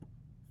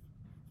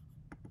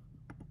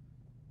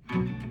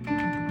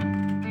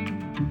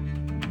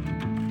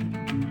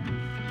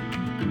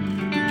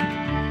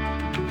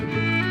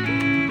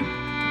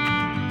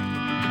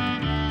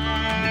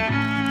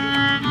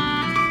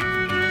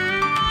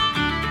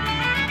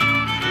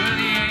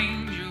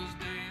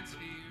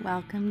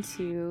Welcome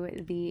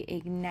to the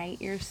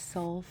Ignite Your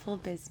Soulful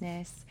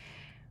Business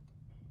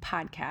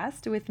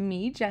podcast with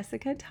me,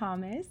 Jessica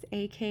Thomas,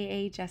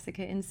 aka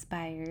Jessica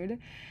Inspired.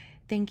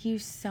 Thank you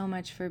so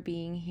much for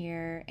being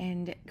here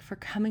and for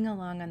coming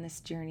along on this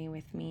journey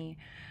with me.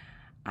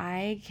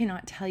 I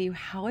cannot tell you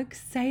how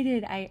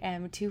excited I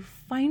am to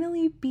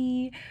finally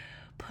be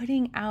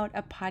putting out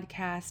a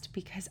podcast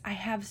because I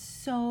have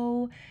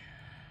so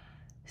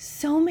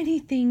many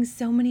things,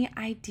 so many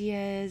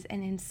ideas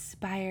and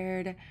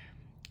inspired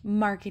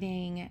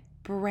marketing,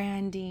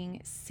 branding,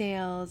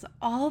 sales,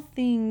 all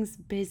things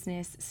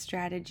business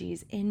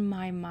strategies in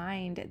my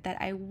mind that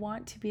I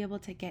want to be able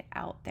to get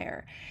out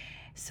there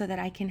so that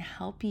I can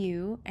help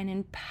you and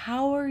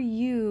empower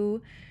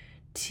you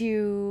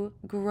to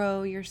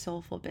grow your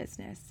soulful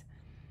business.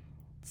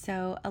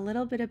 So a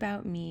little bit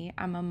about me.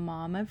 I'm a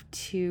mom of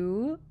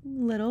two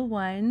little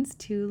ones,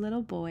 two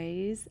little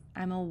boys.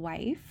 I'm a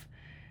wife,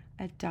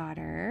 a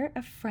daughter,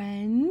 a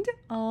friend,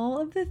 all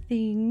of the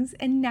things.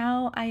 And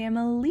now I am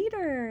a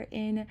leader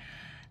in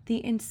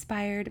the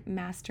Inspired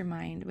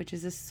Mastermind, which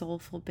is a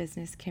soulful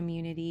business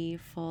community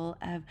full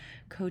of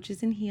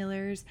coaches and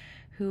healers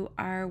who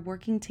are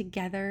working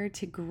together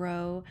to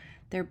grow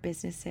their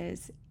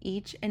businesses.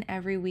 Each and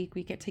every week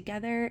we get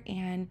together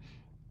and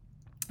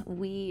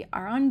we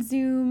are on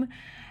Zoom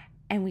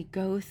and we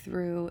go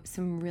through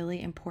some really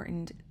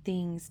important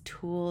things,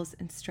 tools,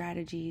 and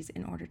strategies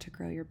in order to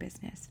grow your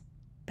business.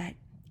 But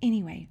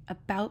anyway,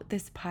 about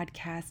this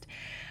podcast,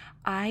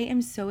 I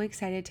am so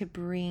excited to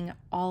bring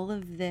all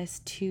of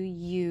this to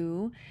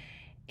you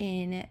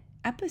in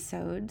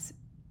episodes.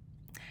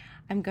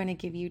 I'm going to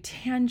give you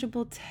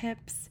tangible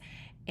tips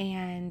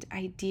and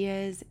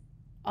ideas,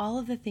 all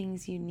of the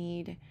things you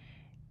need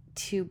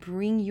to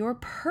bring your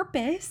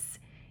purpose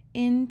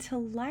into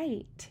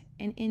light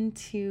and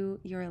into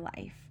your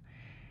life.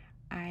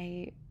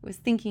 I was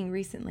thinking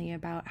recently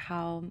about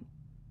how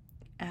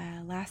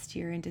last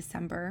year in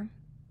December,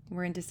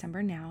 we're in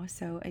December now,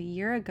 so a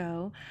year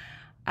ago,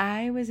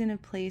 I was in a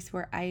place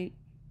where I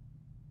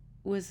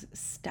was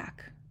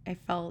stuck. I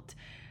felt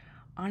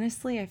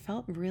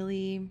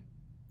really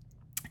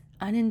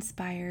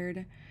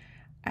uninspired.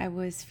 I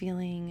was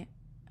feeling,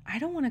 I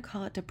don't want to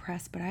call it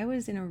depressed, but I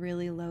was in a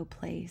really low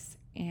place.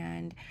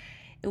 And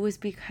it was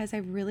because I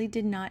really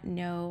did not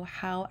know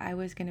how I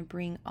was going to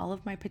bring all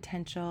of my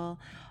potential,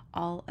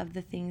 all of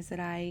the things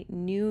that I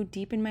knew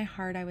deep in my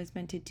heart I was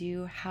meant to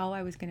do, how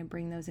I was going to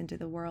bring those into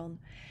the world.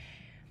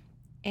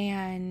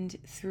 And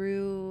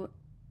through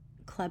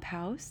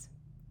Clubhouse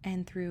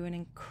and through an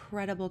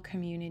incredible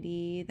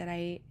community that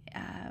I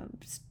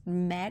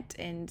met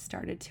and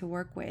started to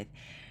work with,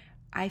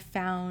 I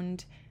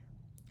found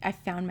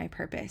my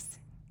purpose,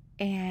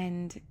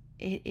 and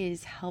it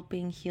is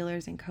helping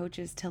healers and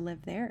coaches to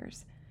live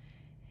theirs.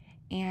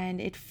 And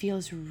it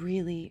feels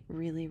really,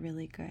 really,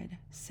 really good.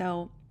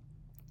 So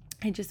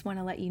I just want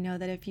to let you know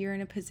that if you're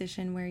in a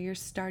position where you're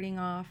starting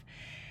off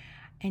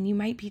and you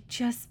might be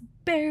just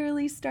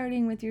barely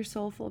starting with your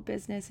soulful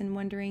business and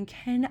wondering,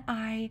 can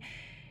I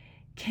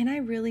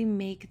really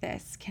make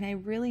this? Can I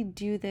really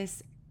do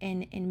this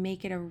and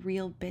make it a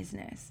real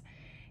business?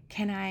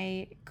 Can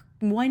I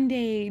one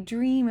day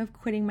dream of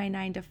quitting my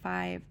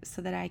 9-to-5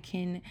 so that I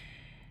can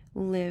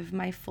live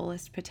my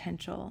fullest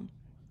potential,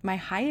 my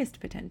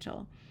highest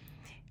potential?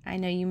 I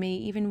know you may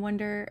even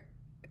wonder,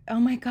 oh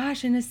my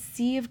gosh, in a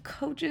sea of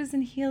coaches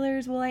and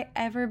healers, will I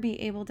ever be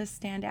able to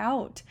stand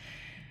out?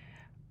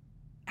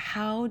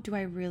 How do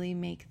I really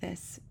make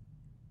this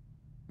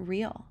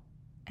real?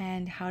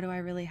 And how do I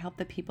really help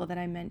the people that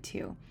I'm meant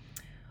to?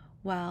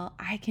 Well,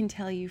 I can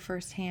tell you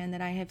firsthand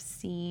that I have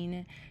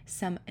seen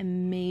some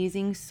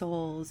amazing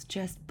souls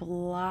just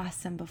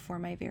blossom before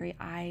my very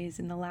eyes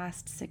in the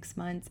last 6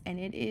 months, and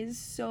it is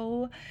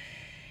so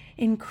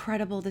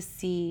incredible to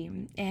see.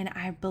 And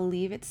I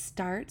believe it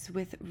starts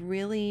with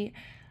really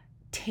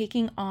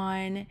taking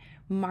on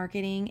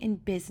marketing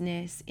and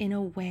business in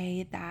a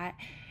way that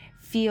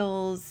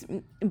feels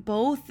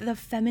both the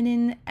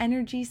feminine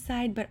energy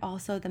side but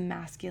also the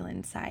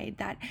masculine side,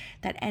 that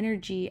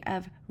energy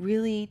of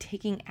really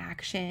taking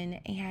action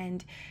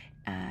and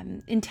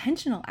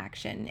intentional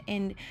action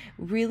and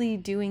really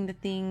doing the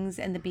things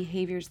and the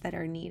behaviors that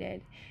are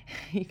needed.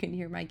 You can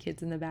hear my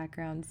kids in the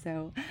background,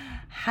 so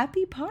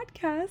happy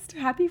first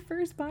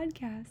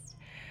podcast.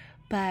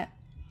 But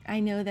I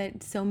know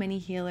that so many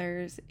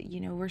healers,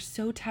 we're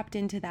so tapped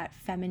into that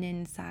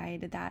feminine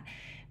side, that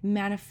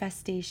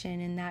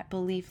manifestation and that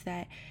belief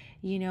that,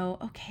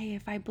 okay,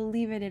 if I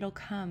believe it, it'll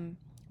come.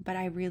 But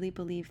I really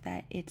believe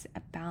that it's a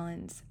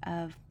balance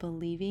of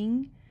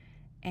believing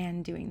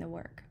and doing the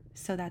work.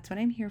 So that's what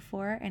I'm here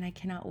for, and I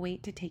cannot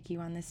wait to take you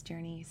on this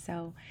journey.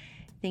 So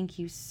thank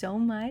you so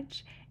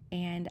much,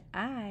 and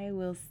I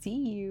will see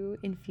you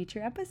in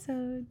future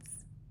episodes.